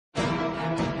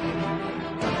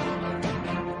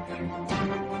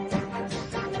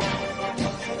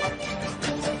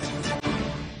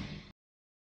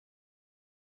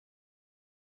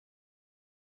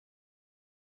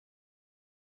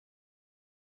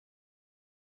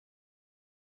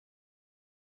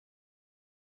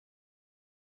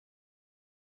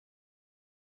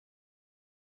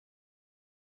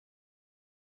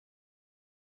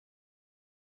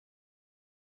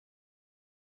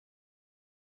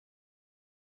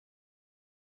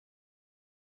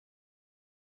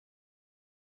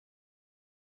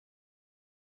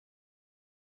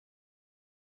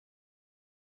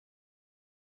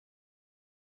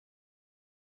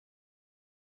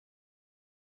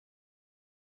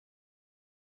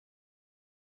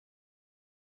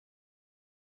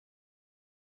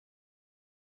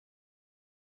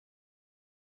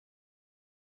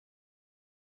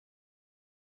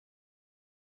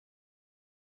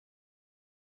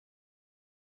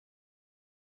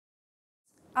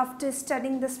After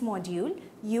studying this module,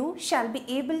 you shall be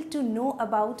able to know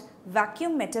about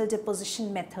vacuum metal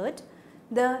deposition method,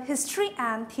 the history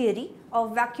and theory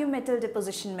of vacuum metal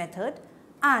deposition method,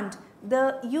 and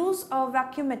the use of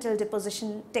vacuum metal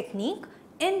deposition technique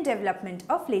in development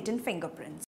of latent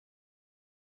fingerprints.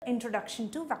 Introduction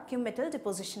to vacuum metal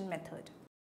deposition method.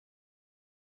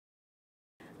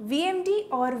 VMD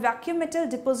or vacuum metal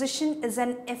deposition is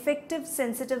an effective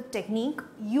sensitive technique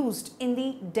used in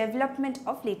the development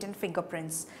of latent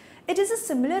fingerprints. It is a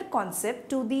similar concept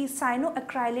to the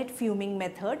cyanoacrylate fuming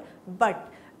method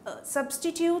but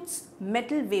substitutes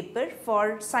metal vapor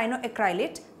for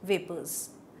cyanoacrylate vapors.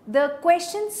 The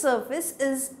question surface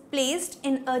is placed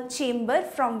in a chamber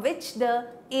from which the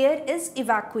air is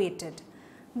evacuated.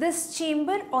 This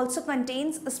chamber also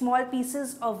contains small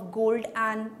pieces of gold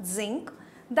and zinc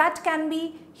that can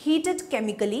be heated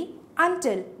chemically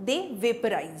until they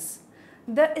vaporize.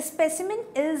 The specimen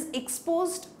is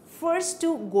exposed first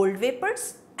to gold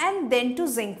vapors and then to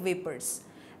zinc vapors.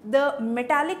 The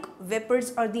metallic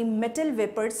vapors or the metal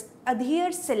vapors adhere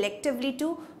selectively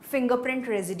to fingerprint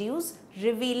residues,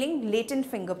 revealing latent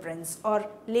fingerprints or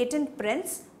latent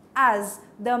prints as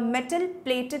the metal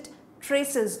plated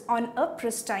traces on a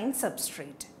pristine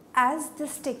substrate. As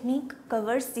this technique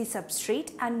covers the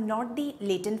substrate and not the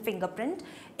latent fingerprint,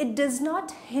 it does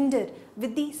not hinder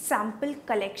with the sample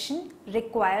collection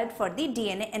required for the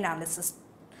DNA analysis.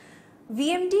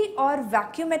 VMD or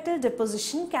vacuum metal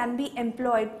deposition can be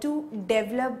employed to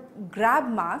develop grab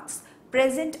marks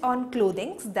present on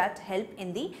clothing that help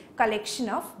in the collection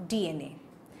of DNA.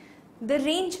 The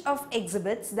range of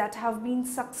exhibits that have been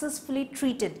successfully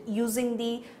treated using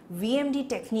the VMD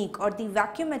technique or the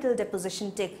vacuum metal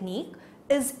deposition technique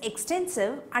is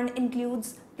extensive and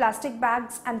includes plastic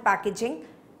bags and packaging,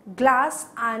 glass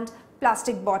and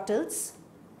plastic bottles,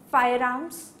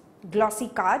 firearms, glossy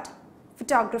card,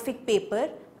 photographic paper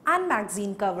and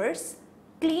magazine covers,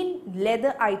 clean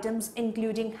leather items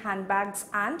including handbags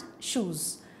and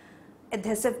shoes,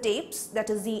 adhesive tapes, that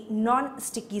is the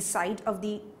non-sticky side of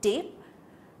the tape.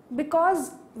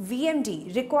 Because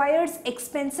VMD requires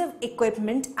expensive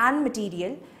equipment and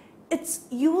material, its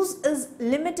use is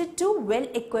limited to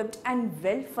well-equipped and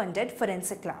well-funded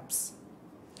forensic labs.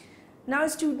 Now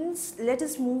students, let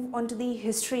us move on to the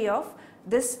history of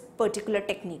this particular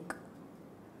technique.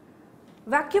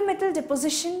 Vacuum metal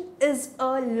deposition is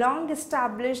a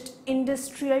long-established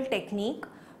industrial technique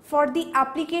for the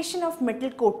application of metal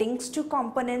coatings to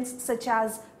components such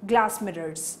as glass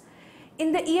mirrors.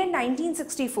 In the year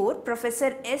 1964,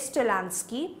 Professor S.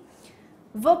 Tolansky,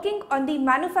 working on the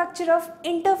manufacture of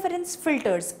interference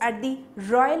filters at the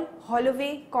Royal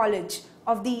Holloway College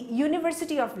of the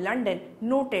University of London,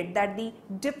 noted that the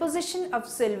deposition of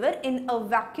silver in a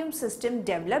vacuum system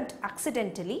developed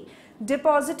accidentally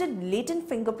deposited latent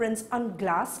fingerprints on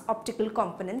glass optical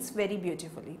components very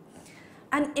beautifully.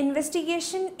 An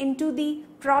investigation into the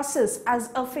process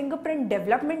as a fingerprint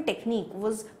development technique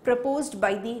was proposed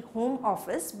by the Home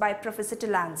Office by Professor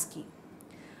Tolansky.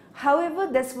 However,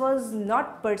 this was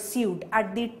not pursued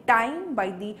at the time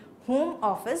by the Home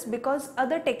Office because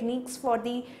other techniques for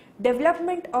the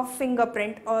development of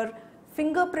fingerprint or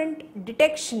fingerprint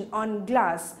detection on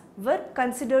glass were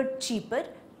considered cheaper,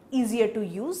 easier to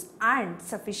use and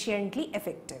sufficiently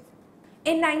effective.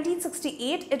 In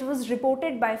 1968, it was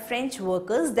reported by French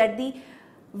workers that the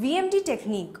VMD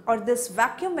technique or this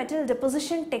vacuum metal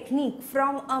deposition technique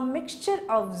from a mixture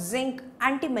of zinc,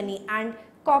 antimony and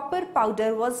copper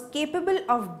powder was capable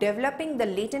of developing the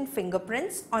latent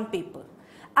fingerprints on paper.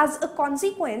 As a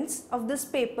consequence of this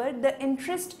paper, the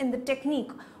interest in the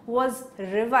technique was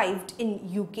revived in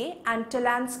UK and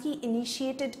Tolansky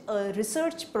initiated a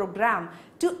research program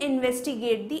to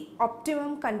investigate the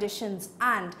optimum conditions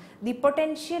and the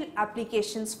potential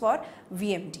applications for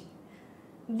VMD.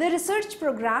 The research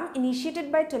program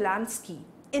initiated by Tolansky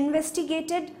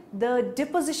investigated the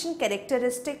deposition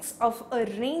characteristics of a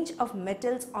range of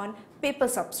metals on paper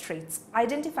substrates,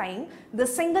 identifying the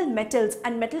single metals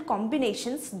and metal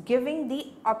combinations giving the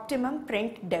optimum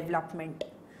print development.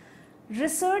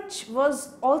 Research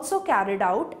was also carried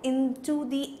out into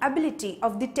the ability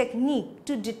of the technique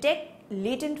to detect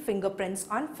latent fingerprints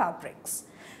on fabrics.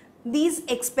 These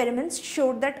experiments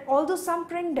showed that although some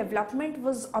print development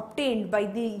was obtained by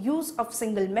the use of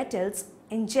single metals,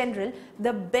 in general,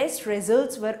 the best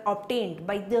results were obtained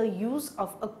by the use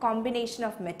of a combination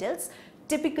of metals,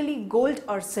 typically gold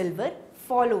or silver,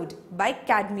 followed by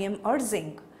cadmium or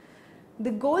zinc.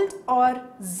 The gold or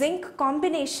zinc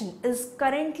combination is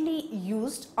currently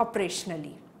used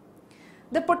operationally.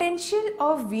 The potential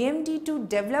of VMD to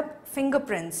develop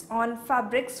fingerprints on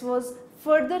fabrics was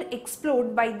further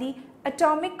explored by the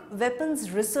Atomic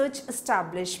Weapons Research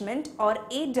Establishment or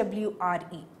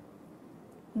AWRE.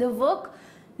 The work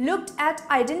looked at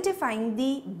identifying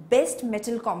the best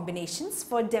metal combinations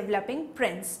for developing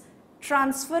prints,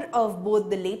 transfer of both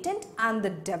the latent and the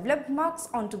developed marks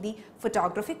onto the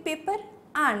photographic paper,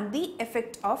 and the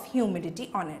effect of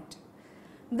humidity on it.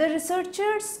 The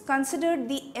researchers considered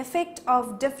the effect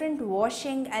of different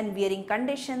washing and wearing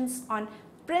conditions on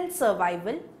print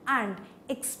survival and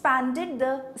expanded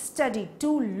the study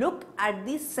to look at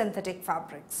the synthetic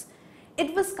fabrics.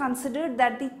 It was considered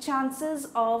that the chances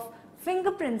of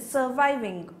fingerprints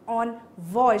surviving on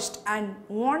washed and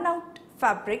worn out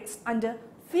fabrics under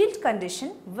field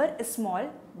condition were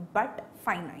small but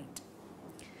finite.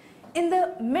 In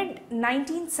the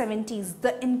mid-1970s,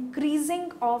 the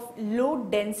increasing of low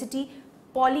density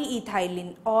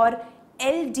polyethylene or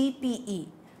LDPE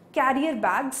carrier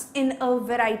bags in a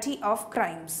variety of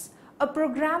crimes. A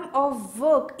program of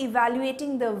work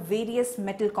evaluating the various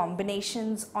metal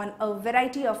combinations on a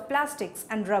variety of plastics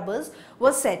and rubbers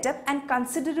was set up, and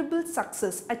considerable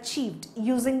success achieved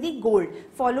using the gold,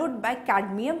 followed by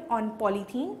cadmium on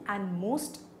polythene and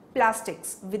most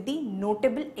plastics, with the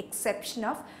notable exception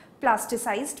of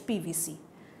plasticized PVC.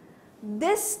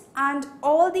 This and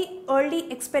all the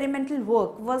early experimental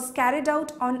work was carried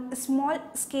out on small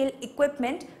scale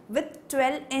equipment with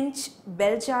 12-inch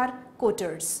bell jar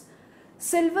coaters.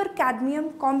 Silver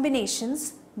cadmium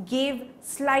combinations gave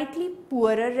slightly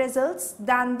poorer results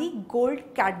than the gold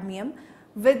cadmium,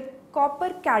 with copper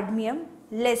cadmium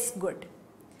less good.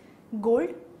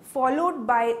 Gold followed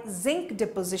by zinc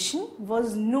deposition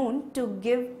was known to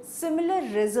give similar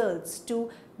results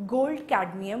to gold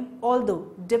cadmium,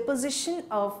 although deposition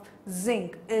of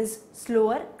zinc is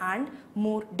slower and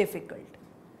more difficult.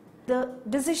 The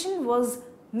decision was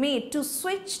made to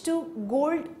switch to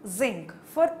gold zinc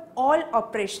for all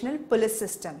operational police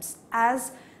systems,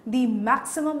 as the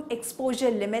maximum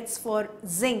exposure limits for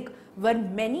zinc were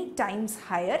many times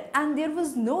higher and there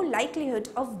was no likelihood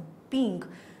of being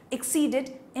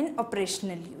exceeded in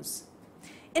operational use.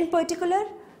 In particular,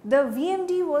 the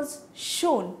VMD was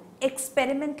shown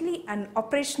experimentally and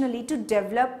operationally to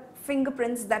develop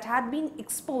fingerprints that had been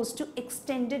exposed to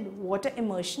extended water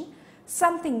immersion,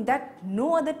 something that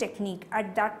no other technique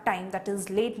at that time, that is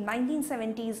late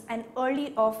 1970s and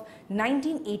early of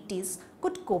 1980s,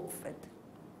 could cope with.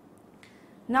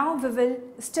 Now we will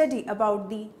study about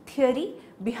the theory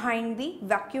behind the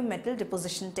vacuum metal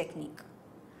deposition technique.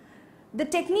 The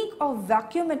technique of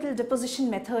vacuum metal deposition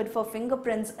method for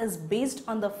fingerprints is based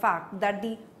on the fact that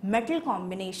the metal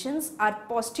combinations are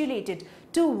postulated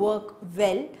to work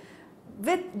well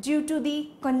due to the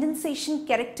condensation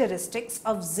characteristics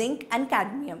of zinc and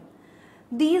cadmium.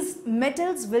 These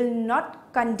metals will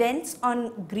not condense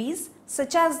on grease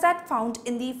such as that found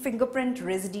in the fingerprint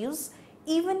residues,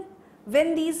 even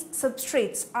when these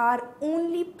substrates are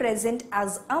only present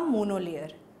as a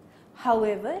monolayer.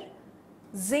 However,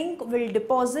 zinc will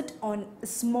deposit on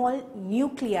small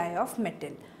nuclei of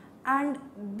metal, and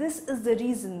this is the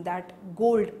reason that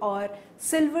gold or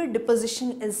silver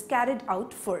deposition is carried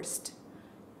out first.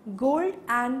 Gold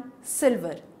and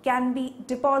silver can be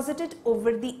deposited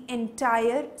over the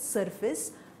entire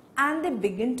surface and they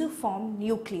begin to form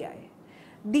nuclei,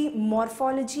 the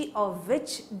morphology of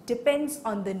which depends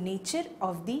on the nature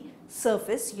of the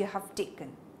surface you have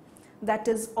taken. That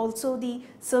is, also the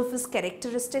surface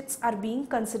characteristics are being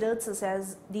considered, such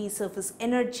as the surface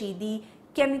energy, the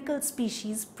chemical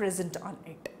species present on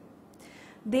it.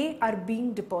 They are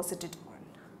being deposited on.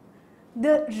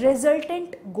 The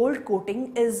resultant gold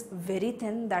coating is very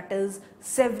thin, that is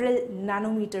several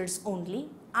nanometers only,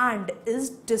 and is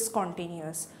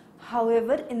discontinuous.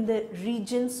 However, in the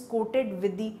regions coated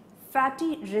with the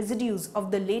fatty residues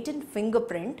of the latent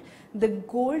fingerprint, the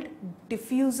gold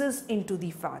diffuses into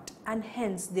the fat, and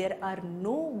hence there are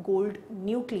no gold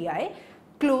nuclei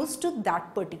close to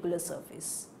that particular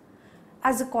surface.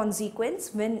 As a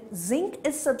consequence, when zinc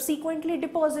is subsequently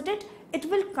deposited, it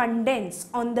will condense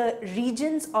on the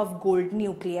regions of gold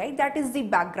nuclei, that is the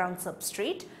background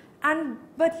substrate,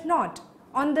 but not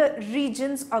on the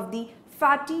regions of the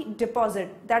fatty deposit,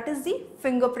 that is the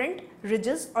fingerprint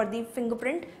ridges or the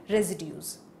fingerprint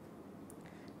residues.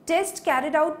 Tests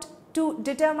carried out to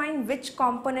determine which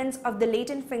components of the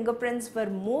latent fingerprints were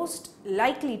most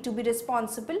likely to be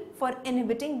responsible for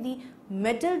inhibiting the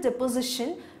metal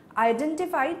deposition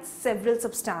identified several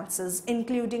substances,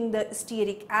 including the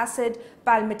stearic acid,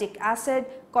 palmitic acid,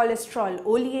 cholesterol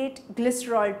oleate,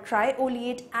 glycerol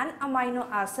trioleate, and amino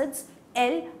acids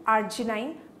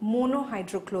L-arginine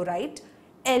monohydrochloride,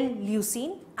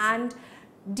 L-leucine, and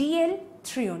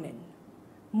DL-threonine.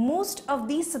 Most of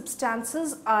these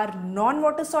substances are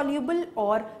non-water soluble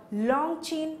or long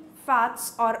chain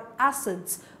fats or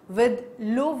acids with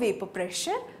low vapor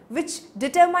pressure, which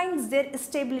determines their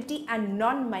stability and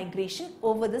non-migration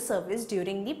over the surface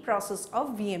during the process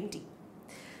of VMT.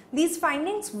 These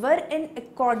findings were in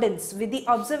accordance with the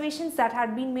observations that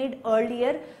had been made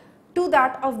earlier to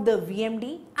that of the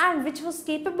VMD, and which was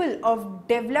capable of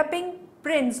developing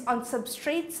prints on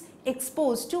substrates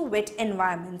exposed to wet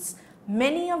environments,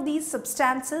 many of these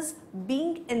substances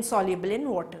being insoluble in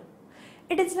water.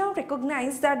 It is now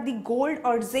recognized that the gold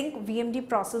or zinc VMD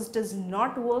process does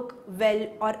not work well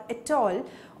or at all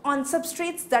on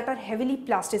substrates that are heavily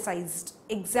plasticized.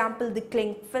 Example, the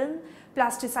cling film,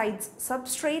 plasticized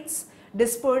substrates,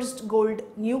 dispersed gold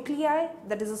nuclei,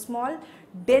 that is a small,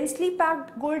 densely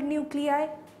packed gold nuclei,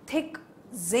 thick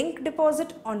zinc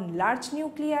deposit on large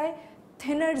nuclei,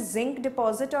 thinner zinc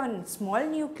deposit on small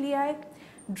nuclei,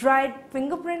 dried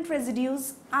fingerprint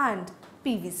residues and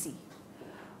PVC,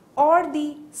 or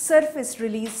the surface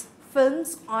release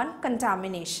films on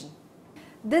contamination.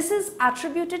 This is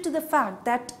attributed to the fact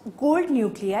that gold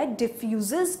nuclei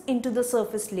diffuses into the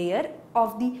surface layer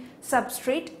of the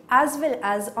substrate as well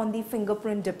as on the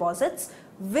fingerprint deposits,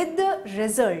 with the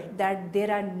result that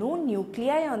there are no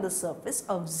nuclei on the surface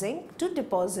of zinc to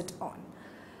deposit on.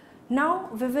 Now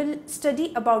we will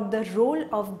study about the role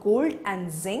of gold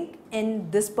and zinc in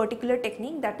this particular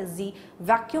technique, that is the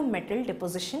vacuum metal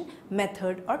deposition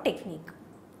method or technique.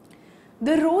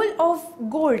 The role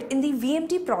of gold in the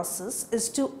VMT process is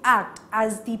to act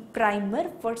as the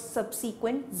primer for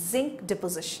subsequent zinc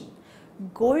deposition.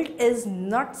 Gold is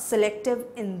not selective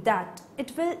in that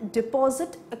it will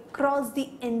deposit across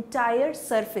the entire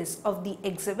surface of the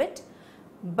exhibit,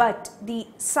 but the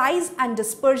size and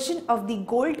dispersion of the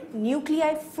gold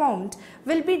nuclei formed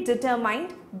will be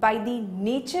determined by the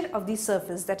nature of the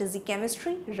surface, that is the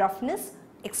chemistry, roughness,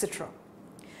 etc.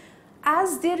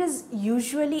 As there is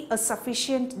usually a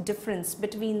sufficient difference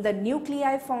between the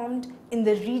nuclei formed in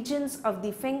the regions of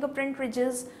the fingerprint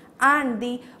ridges and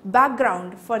the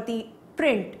background for the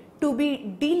print to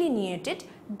be delineated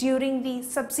during the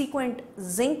subsequent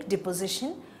zinc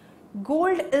deposition,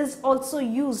 gold is also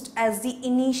used as the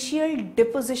initial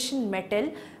deposition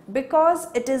metal because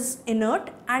it is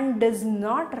inert and does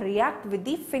not react with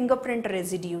the fingerprint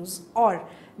residues or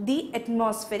the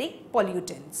atmospheric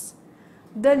pollutants.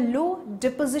 The low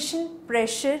deposition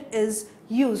pressure is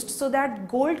used so that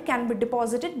gold can be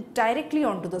deposited directly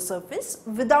onto the surface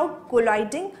without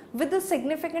colliding with a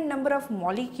significant number of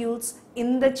molecules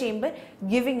in the chamber,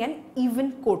 giving an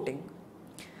even coating.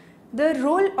 The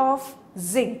role of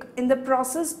zinc in the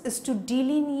process is to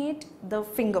delineate the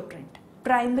fingerprint,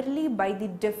 primarily by the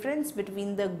difference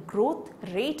between the growth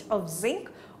rate of zinc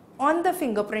on the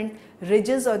fingerprint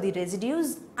ridges or the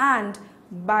residues and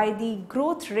by the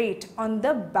growth rate on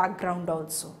the background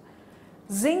also.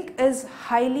 Zinc is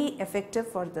highly effective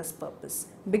for this purpose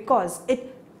because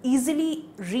it easily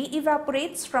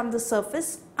re-evaporates from the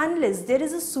surface unless there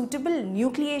is a suitable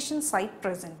nucleation site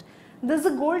present. Thus,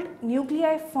 the gold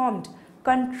nuclei formed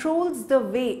controls the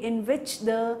way in which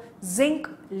the zinc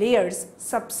layers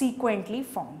subsequently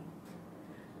form.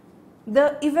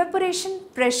 The evaporation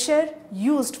pressure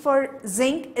used for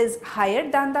zinc is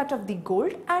higher than that of the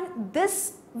gold, and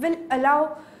this will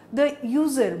allow the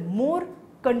user more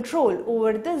control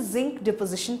over the zinc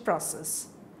deposition process.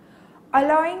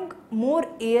 Allowing more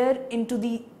air into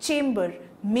the chamber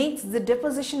makes the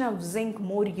deposition of zinc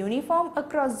more uniform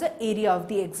across the area of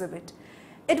the exhibit.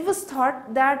 It was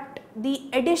thought that the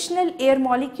additional air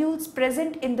molecules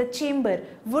present in the chamber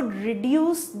would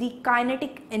reduce the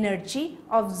kinetic energy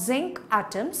of zinc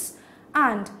atoms,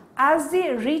 and as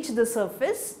they reach the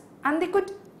surface, and they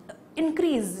could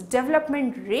increase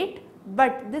development rate,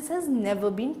 but this has never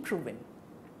been proven.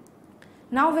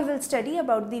 Now we will study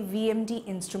about the VMD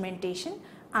instrumentation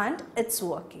and its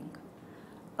working.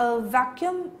 A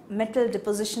vacuum metal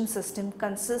deposition system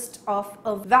consists of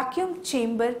a vacuum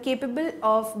chamber capable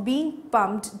of being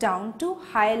pumped down to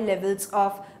high levels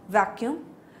of vacuum.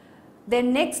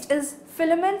 Then next is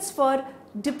filaments for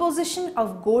deposition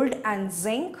of gold and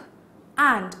zinc,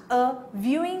 and a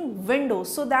viewing window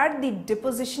so that the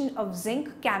deposition of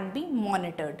zinc can be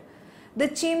monitored. The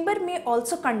chamber may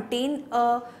also contain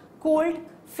a cold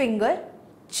finger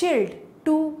chilled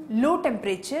to low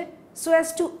temperature so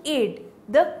as to aid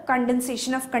the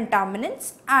condensation of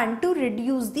contaminants and to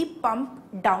reduce the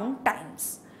pump down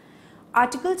times.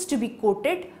 Articles to be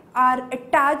coated are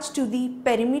attached to the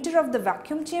perimeter of the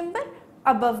vacuum chamber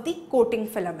above the coating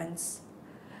filaments.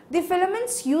 The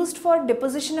filaments used for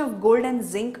deposition of gold and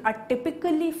zinc are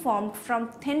typically formed from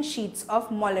thin sheets of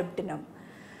molybdenum.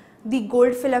 The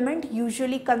gold filament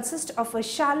usually consists of a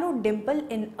shallow dimple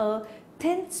in a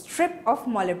thin strip of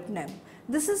molybdenum.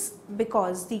 This is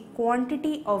because the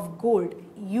quantity of gold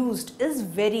used is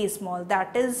very small,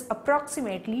 that is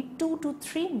approximately 2 to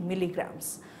 3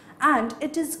 milligrams, and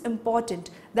it is important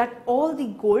that all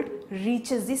the gold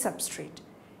reaches the substrate.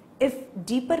 If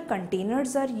deeper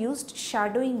containers are used,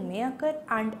 shadowing may occur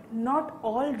and not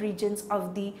all regions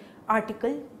of the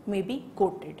article may be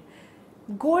coated.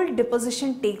 Gold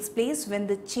deposition takes place when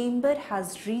the chamber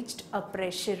has reached a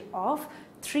pressure of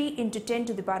 3 into 10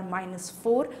 to the power minus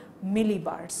 4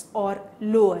 millibars or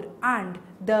lower, and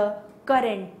the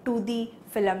current to the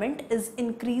filament is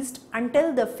increased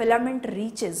until the filament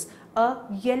reaches a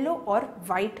yellow or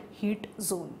white heat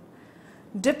zone.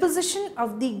 Deposition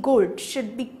of the gold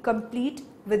should be complete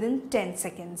within 10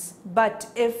 seconds, but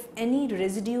if any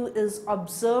residue is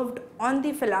observed on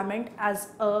the filament as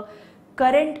a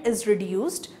current is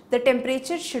reduced, the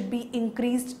temperature should be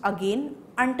increased again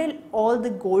until all the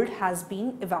gold has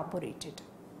been evaporated.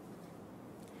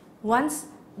 Once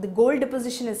the gold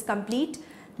deposition is complete,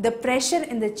 the pressure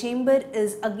in the chamber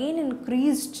is again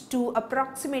increased to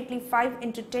approximately 5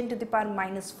 into 10 to the power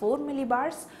minus 4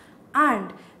 millibars,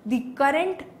 and the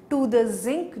current to the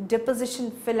zinc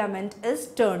deposition filament is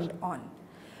turned on.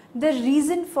 The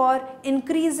reason for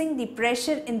increasing the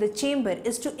pressure in the chamber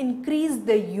is to increase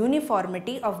the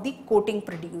uniformity of the coating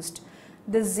produced.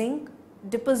 The zinc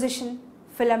deposition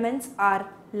filaments are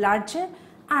larger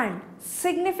and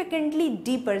significantly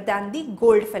deeper than the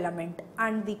gold filament,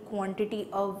 and the quantity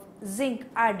of zinc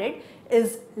added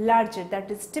is larger, that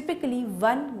is typically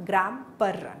 1 gram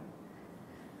per run.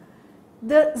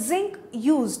 The zinc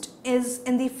used is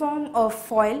in the form of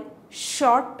foil,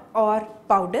 shot or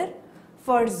powder.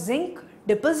 For zinc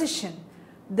deposition,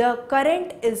 the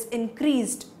current is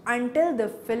increased until the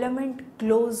filament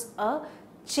glows a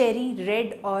cherry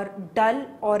red or dull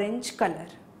orange color.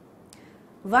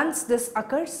 Once this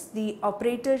occurs, the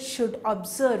operator should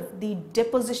observe the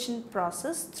deposition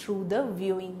process through the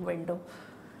viewing window,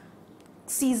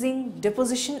 ceasing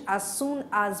deposition as soon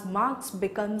as marks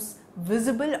becomes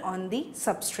visible on the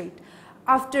substrate.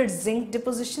 After zinc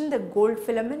deposition, the gold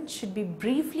filament should be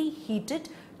briefly heated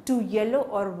to yellow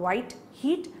or white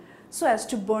heat so as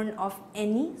to burn off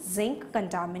any zinc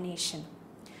contamination.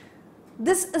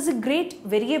 This is a great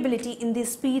variability in the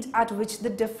speed at which the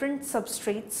different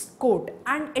substrates coat,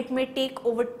 and it may take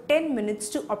over 10 minutes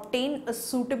to obtain a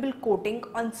suitable coating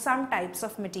on some types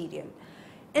of material.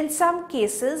 In some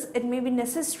cases, it may be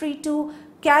necessary to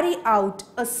carry out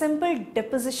a simple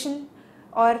deposition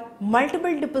or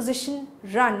multiple deposition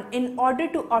run in order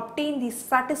to obtain the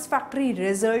satisfactory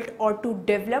result or to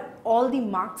develop all the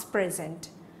marks present.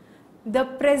 The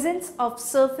presence of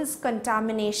surface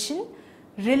contamination,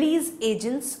 release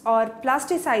agents or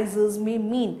plasticizers may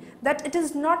mean that it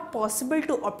is not possible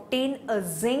to obtain a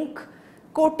zinc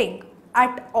coating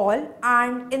at all,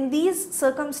 and in these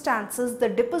circumstances the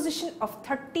deposition of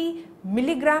 30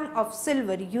 milligram of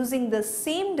silver using the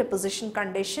same deposition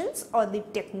conditions or the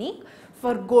technique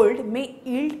for gold may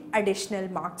yield additional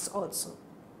marks also.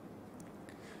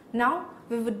 Now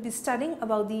we would be studying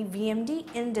about the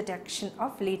VMD in detection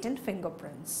of latent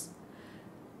fingerprints.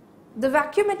 The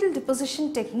vacuum metal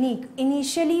deposition technique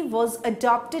initially was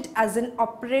adopted as an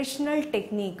operational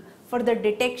technique for the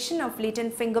detection of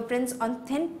latent fingerprints on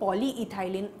thin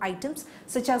polyethylene items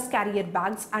such as carrier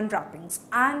bags and wrappings,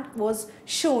 and was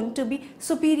shown to be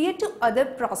superior to other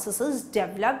processes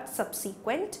developed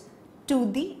subsequent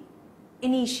to the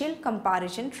initial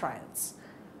comparison trials.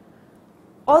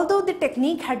 Although the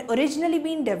technique had originally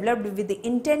been developed with the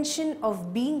intention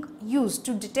of being used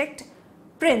to detect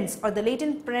prints or the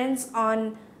latent prints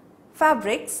on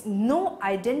fabrics, no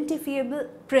identifiable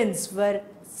prints were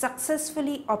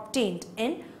successfully obtained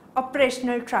in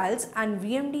operational trials, and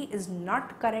VMD is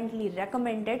not currently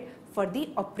recommended for the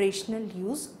operational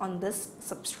use on this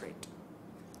substrate.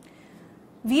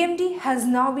 VMD has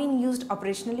now been used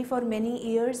operationally for many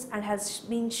years and has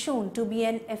been shown to be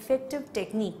an effective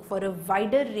technique for a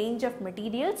wider range of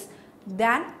materials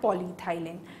than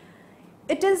polyethylene.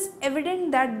 It is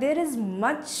evident that there is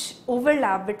much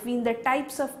overlap between the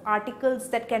types of articles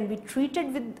that can be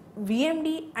treated with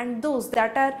VMD and those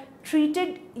that are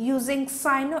treated using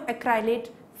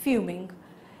cyanoacrylate fuming.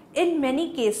 In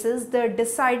many cases, the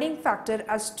deciding factor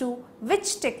as to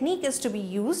which technique is to be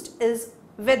used is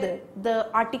whether the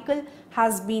article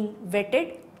has been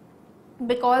wetted,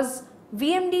 because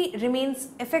VMD remains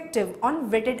effective on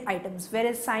wetted items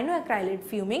whereas cyanoacrylate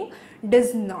fuming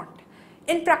does not.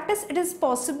 In practice, it is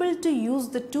possible to use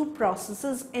the two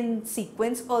processes in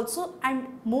sequence also, and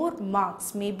more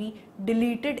marks may be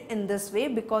deleted in this way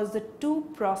because the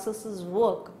two processes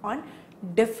work on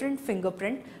different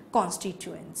fingerprint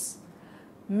constituents.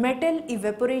 Metal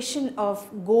evaporation of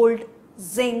gold,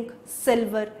 zinc,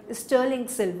 silver, sterling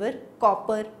silver,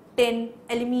 copper, tin,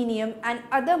 aluminium and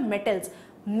other metals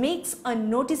makes a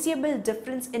noticeable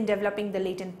difference in developing the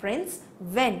latent prints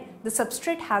when the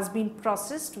substrate has been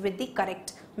processed with the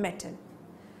correct metal.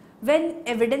 When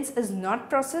evidence is not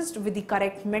processed with the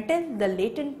correct metal, the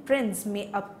latent prints may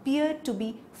appear to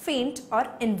be faint or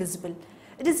invisible.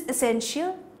 It is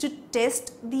essential to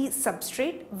test the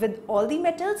substrate with all the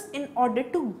metals in order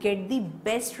to get the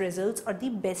best results or the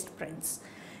best prints.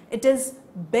 It is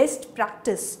best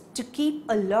practice to keep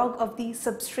a log of the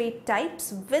substrate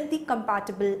types with the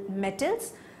compatible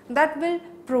metals. That will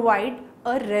provide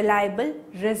a reliable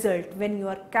result when you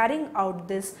are carrying out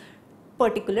this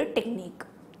particular technique.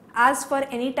 As for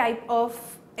any type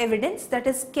of evidence that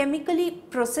is chemically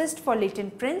processed for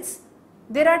latent prints,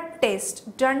 there are tests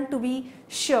done to be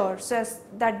sure so as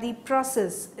that the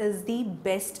process is the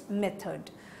best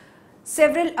method.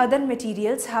 Several other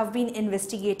materials have been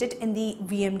investigated in the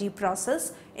VMD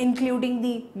process, including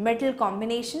the metal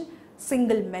combination,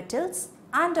 single metals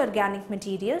and organic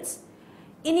materials.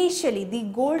 Initially, the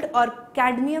gold or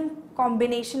cadmium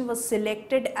combination was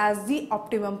selected as the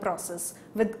optimum process,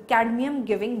 with cadmium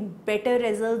giving better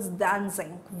results than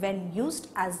zinc when used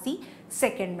as the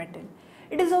second metal.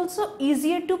 It is also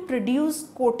easier to produce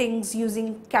coatings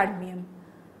using cadmium.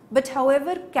 But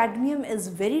however, cadmium is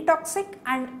very toxic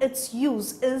and its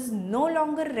use is no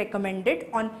longer recommended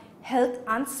on health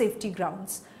and safety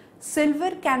grounds.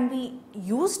 Silver can be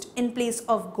used in place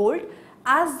of gold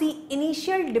as the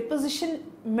initial deposition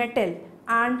metal,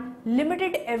 and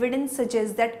limited evidence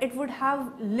suggests that it would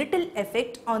have little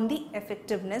effect on the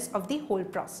effectiveness of the whole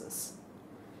process.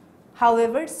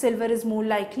 However, silver is more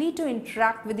likely to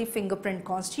interact with the fingerprint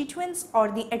constituents or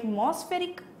the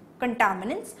atmospheric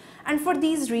contaminants, and for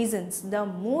these reasons the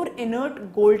more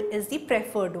inert gold is the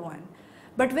preferred one.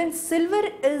 But when silver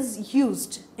is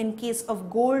used in case of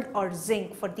gold or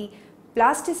zinc for the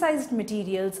plasticized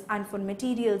materials and for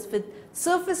materials with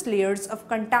surface layers of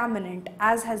contaminant,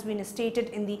 as has been stated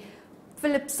in the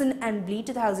Philipson and Blee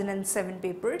 2007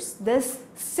 papers, this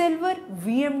silver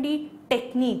VMD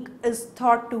technique is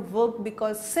thought to work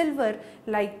because silver,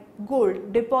 like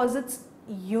gold, deposits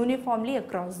uniformly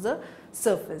across the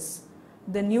surface.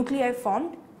 The nuclei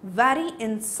formed vary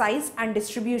in size and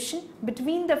distribution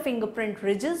between the fingerprint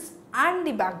ridges and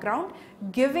the background,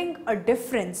 giving a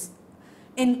difference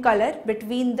in color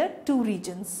between the two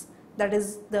regions, that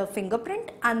is the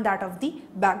fingerprint and that of the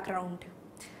background.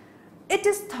 It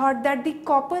is thought that the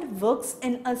copper works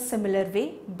in a similar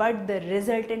way, but the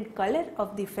resultant color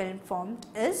of the film formed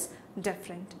is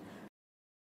different.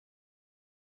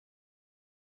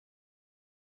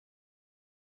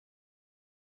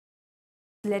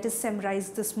 Let us summarize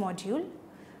this module.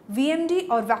 VMD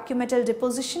or vacuum metal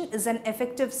deposition is an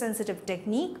effective sensitive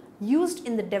technique used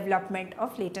in the development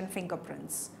of latent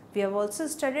fingerprints. We have also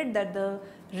studied that the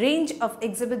range of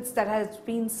exhibits that has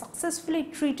been successfully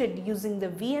treated using the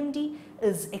VMD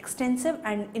is extensive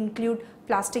and include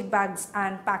plastic bags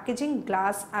and packaging,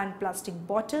 glass and plastic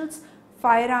bottles,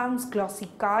 firearms, glossy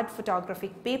card,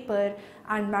 photographic paper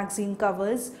and magazine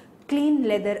covers, clean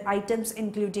leather items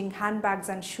including handbags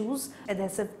and shoes,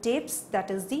 adhesive tapes,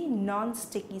 that is the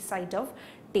non-sticky side of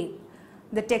tape.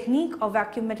 The technique of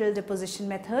vacuum metal deposition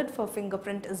method for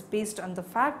fingerprint is based on the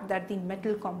fact that the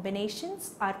metal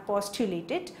combinations are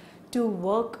postulated to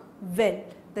work well,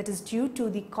 that is due to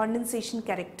the condensation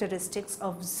characteristics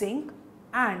of zinc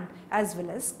and as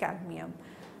well as cadmium.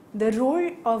 The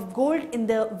role of gold in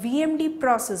the VMD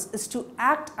process is to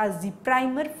act as the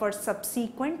primer for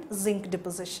subsequent zinc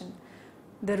deposition.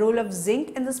 The role of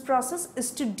zinc in this process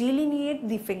is to delineate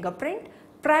the fingerprint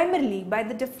primarily by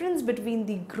the difference between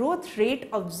the growth rate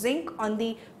of zinc on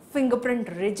the fingerprint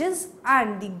ridges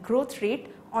and the growth rate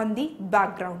on the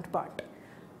background part.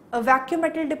 A vacuum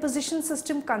metal deposition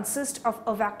system consists of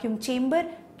a vacuum chamber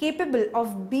capable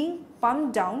of being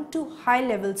pumped down to high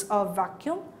levels of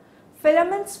vacuum,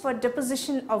 filaments for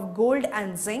deposition of gold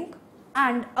and zinc,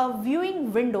 and a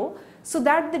viewing window so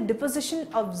that the deposition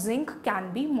of zinc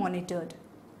can be monitored.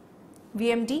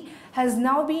 VMD has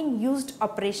now been used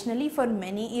operationally for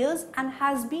many years and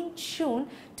has been shown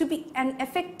to be an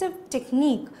effective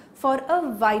technique for a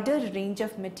wider range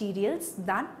of materials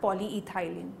than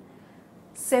polyethylene.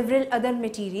 Several other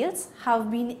materials have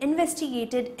been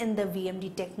investigated in the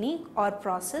VMD technique or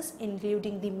process,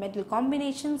 including the metal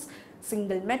combinations,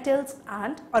 single metals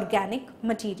and organic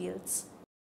materials.